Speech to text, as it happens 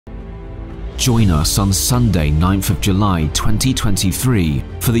Join us on Sunday, 9th of July 2023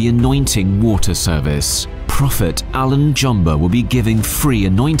 for the Anointing Water Service. Prophet Allan Jomba will be giving free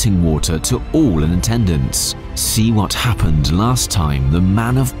anointing water to all in attendance. See what happened last time the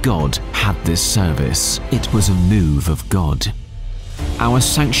man of God had this service. It was a move of God. Our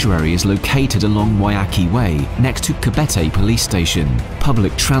sanctuary is located along Waiyaki Way, next to Kabete Police Station.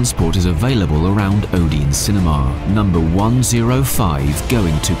 Public transport is available around Odeon Cinema, number 105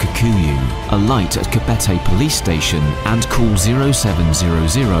 going to Kikuyu. Alight at Kabete Police Station and call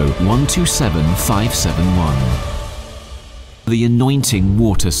 0700 127 571. The Anointing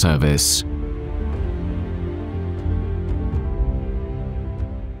Water Service.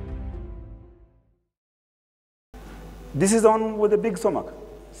 This is the one with the big stomach.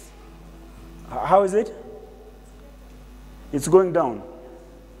 How is it? It's going down.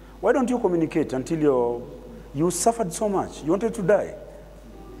 Why don't you communicate until you suffered so much? You wanted to die.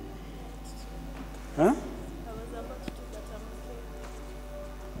 Huh?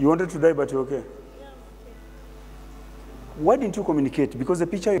 You wanted to die, but you're okay. Why didn't you communicate? Because the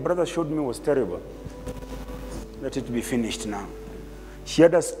picture your brother showed me was terrible. Let it be finished now. She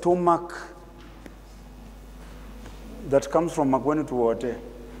had a stomach that comes from Magweni to Wote.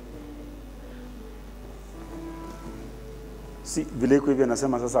 Si, vile iko hivi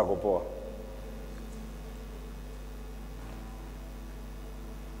anasema sasa ako poa.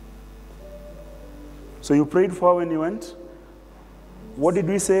 So you prayed for her when you went? What did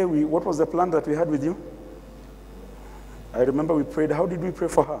we say? What was the plan that we had with you? I remember we prayed. How did we pray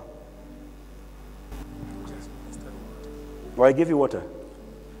for her? Well, I gave you water.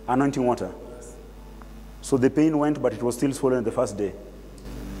 Anointing water. So the pain went, but it was still swollen the first day.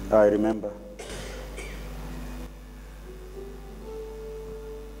 I remember.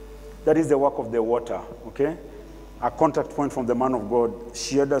 That is the work of the water, okay? A contact point from the man of God.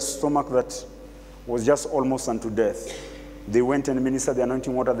 She had a stomach that was just almost unto death. They went and ministered the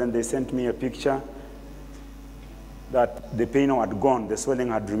anointing water, then they sent me a picture that the pain had gone, the swelling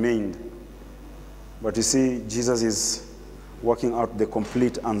had remained. But you see, Jesus is working out the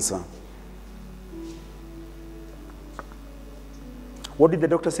complete answer. What did the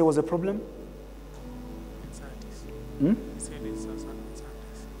doctor say was the problem? Anxieties. He said it's also anxieties.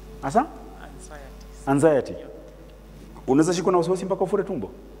 Asa? Anxieties. Anxiety. Yeah. Unaweza shikwa na wasiwasi mpaka ufure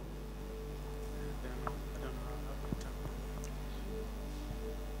tumbo?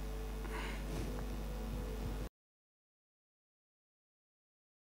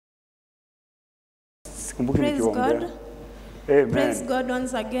 I don't know how to Praise God. Amen. Praise God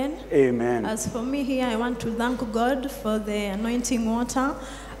once again. Amen. As for me here, I want to thank God for the anointing water.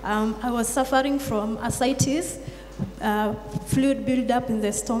 I was suffering from ascites, fluid buildup in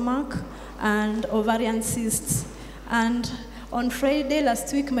the stomach, and ovarian cysts. And on Friday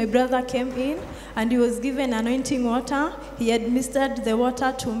last week, my brother came in and he was given anointing water. He administered the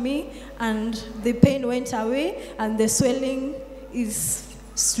water to me and the pain went away and the swelling is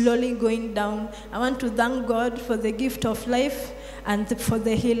slowly going down. I want to thank God for the gift of life and for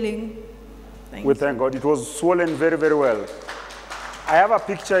the healing. We thank God. It was swollen very, very well. I have a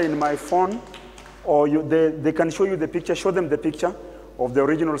picture in my phone, or they can show you the picture. Show them the picture of the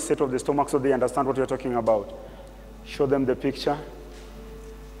original state of the stomach so they understand what you're talking about. Show them the picture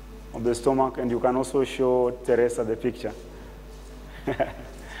of the stomach, and you can also show Teresa the picture.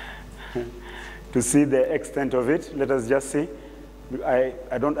 To see the extent of it, let us just see.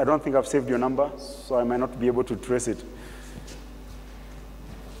 I don't think I've saved your number, so I might not be able to trace it.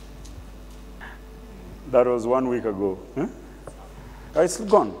 That was 1 week ago. Huh? Oh, it's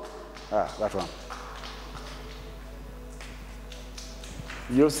gone. Ah, that one.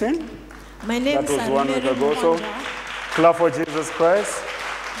 You've seen? My name that was 1 week ago. So, clap for Jesus Christ.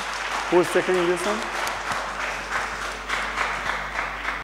 Who's taking this one?